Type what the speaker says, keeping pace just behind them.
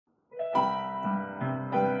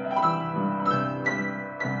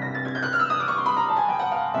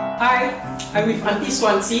Hi, I'm with Auntie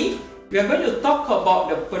Swansea. We are going to talk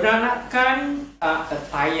about the Peranakan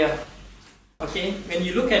attire. Okay, when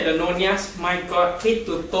you look at the nonias, my God, head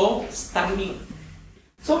to toe, stunning.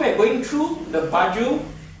 So we're going through the baju,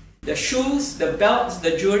 the shoes, the belts,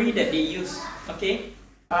 the jewelry that they use. Okay,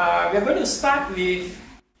 we're going to start with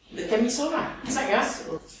the camisole. Is that yes?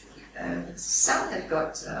 Some have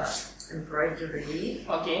got embroidery.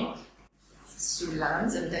 Okay. Suan,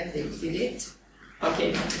 sometimes they fill it.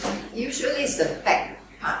 Okay. Usually it's the back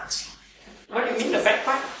part. What do you mean the back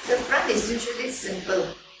part? The front is usually simple.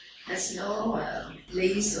 There's no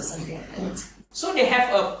lace or something like that. So they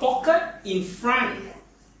have a pocket in front.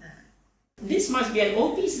 This must be an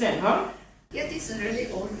old piece then, huh? Yeah, these are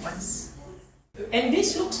really old ones. And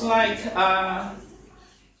this looks like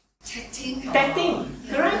Tatting. tatting,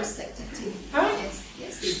 correct? Looks like tatting. Huh?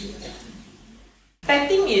 Yes, they do tatting.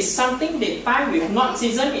 Tatting is something they tie with knots,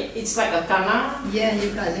 isn't it? It's like a kana. Yeah,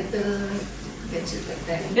 you got little gadget like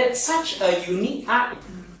that. That's such a unique art.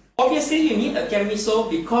 Obviously, you need a camisole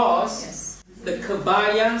because the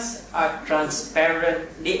kebayas are transparent.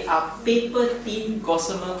 They are paper thin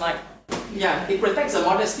gossamer-like. Yeah, it protects the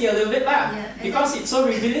modesty a little bit lah. Yeah, because it's so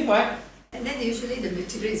revealing, right? And then usually the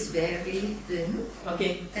material is very thin.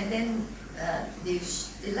 Okay. And then they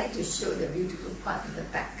like to show the beautiful part of the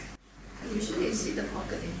back. Usually you see the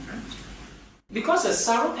pocket in front. Because the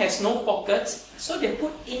sarong has no pockets, so they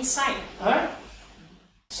put inside. Huh?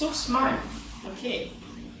 So smart. Okay.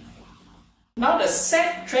 Now the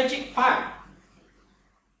sad, tragic part.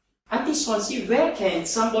 Auntie Swansea, where can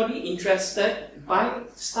somebody interested buy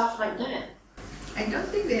stuff like that? I don't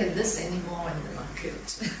think they have this anymore in the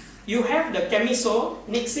market. You have the camisole.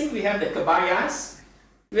 Next thing we have the kebayas.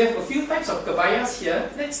 We have a few types of kebayas here.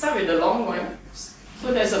 Let's start with the long one. So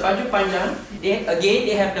there's a baju panjang. They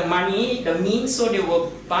have the money, the means, so they will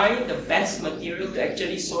buy the best material to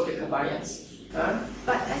actually sew the kebayas.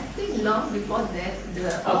 But I think long before that,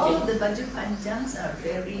 all the baju panjangs are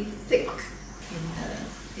very thick.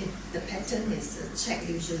 The pattern is check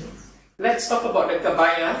usually. Let's talk about the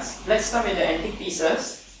kebayas. Let's start with the antique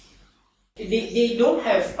pieces. They don't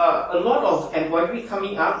have a lot of embroidery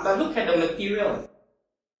coming up, but look at the material.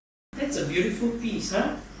 That's a beautiful piece,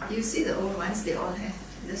 huh? You see the old ones, they all have.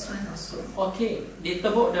 This one also. Okay, they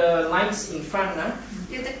tebok the lines in front, huh?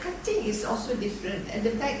 Yeah, the cutting is also different, and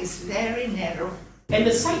the back is very narrow. And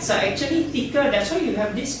the sides are actually thicker, that's why you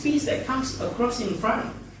have this piece that comes across in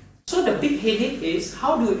front. So the big headache is,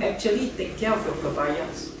 how do you actually take care of your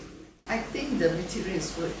kebayas? I think the material is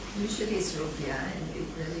good. Usually it's rupiah and it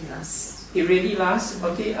really lasts. It really lasts?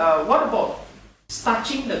 Okay, what about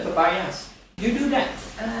starching the kebayas? You do that?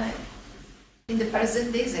 In the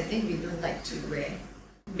present days, I think we don't like to wear.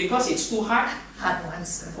 Because it's too hard? Hard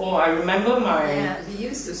ones. Oh, I remember my we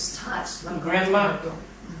used to starch. grandma.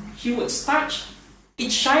 She would starch.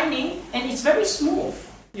 It's shining and it's very smooth,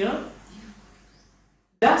 you know.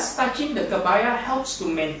 Thus, starching the kebaya helps to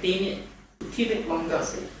maintain it, to keep it longer.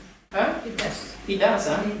 Huh? It does. It does,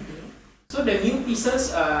 huh? So the new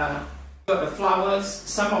pieces, got the flowers,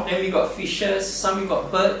 some of them we got fishes, some we got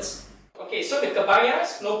birds. Okay, so the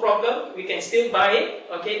kebayas, no problem, we can still buy it.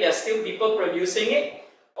 Okay, there are still people producing it.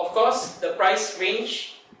 Of course, the price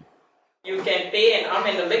range, you can pay an arm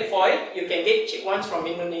and a leg for it. You can get cheap ones from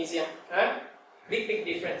Indonesia. Huh? Big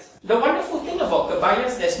difference. The wonderful thing about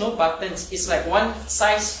kebayas, there's no buttons. It's like one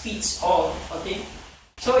size fits all. Okay.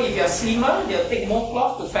 So if you're slimmer, they'll take more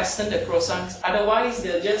cloth to fasten the croissants. Otherwise,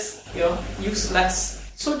 they'll just use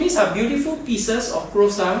less. So these are beautiful pieces of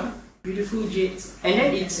croissant, beautiful jades, and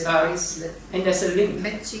then it's a bracelet. And there's a link.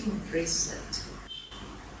 Matching bracelet.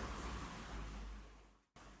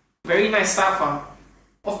 Very nice stuff, huh?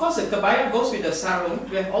 Of course, the kebaya goes with the sarung.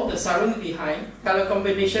 We have all the sarung behind. Color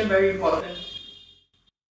combination very important.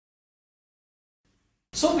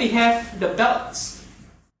 So we have the belts.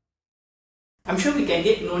 I'm sure we can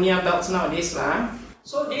get nonia belts nowadays lah.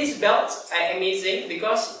 So these belts are amazing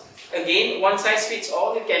because again, one size fits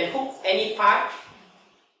all. You can hook any part.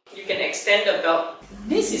 You can extend the belt.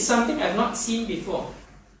 This is something I've not seen before.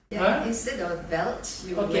 Yeah, instead of belt,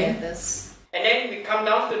 you wear this. And then we come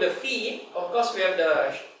down to the feet. Of course, we have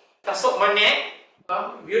the tasok manet.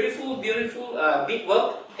 Beautiful bead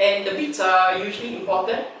work. And the beads are usually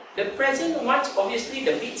important. The present ones, obviously,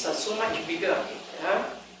 the beads are so much bigger.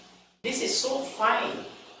 This is so fine.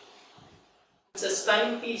 It's a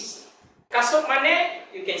stunning piece. Kasok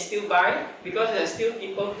manet, you can still buy because there are still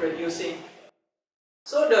people producing.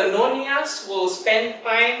 So the nonias will spend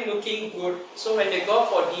time looking good. So when they go out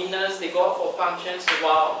for dinners, they go out for functions,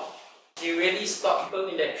 wow, they really stop people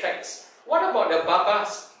in their tracks. What about the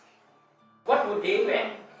babas? What would they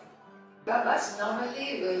wear? Babas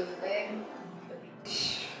normally will wear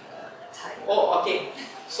British attire. Oh, okay.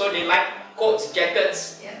 So they like coats,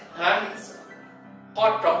 jackets. Yeah. Huh?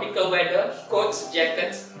 Hot tropical weather, coats,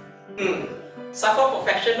 jackets. Suffer for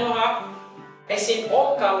fashionable, huh? As in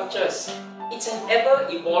all cultures, it's an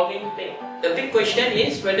ever-evolving thing. The big question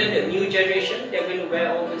is whether the new generation, they're going to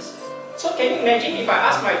wear all this. So can you imagine if I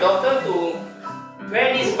ask my daughter to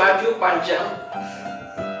wear this baju panjang?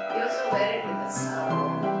 You also wear it with a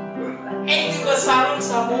sarong. And with a sarong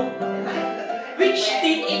sabuk. Which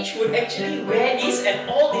teenage would actually wear this and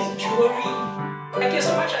all this jewelry? Thank you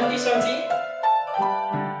so much, Auntie Swansea.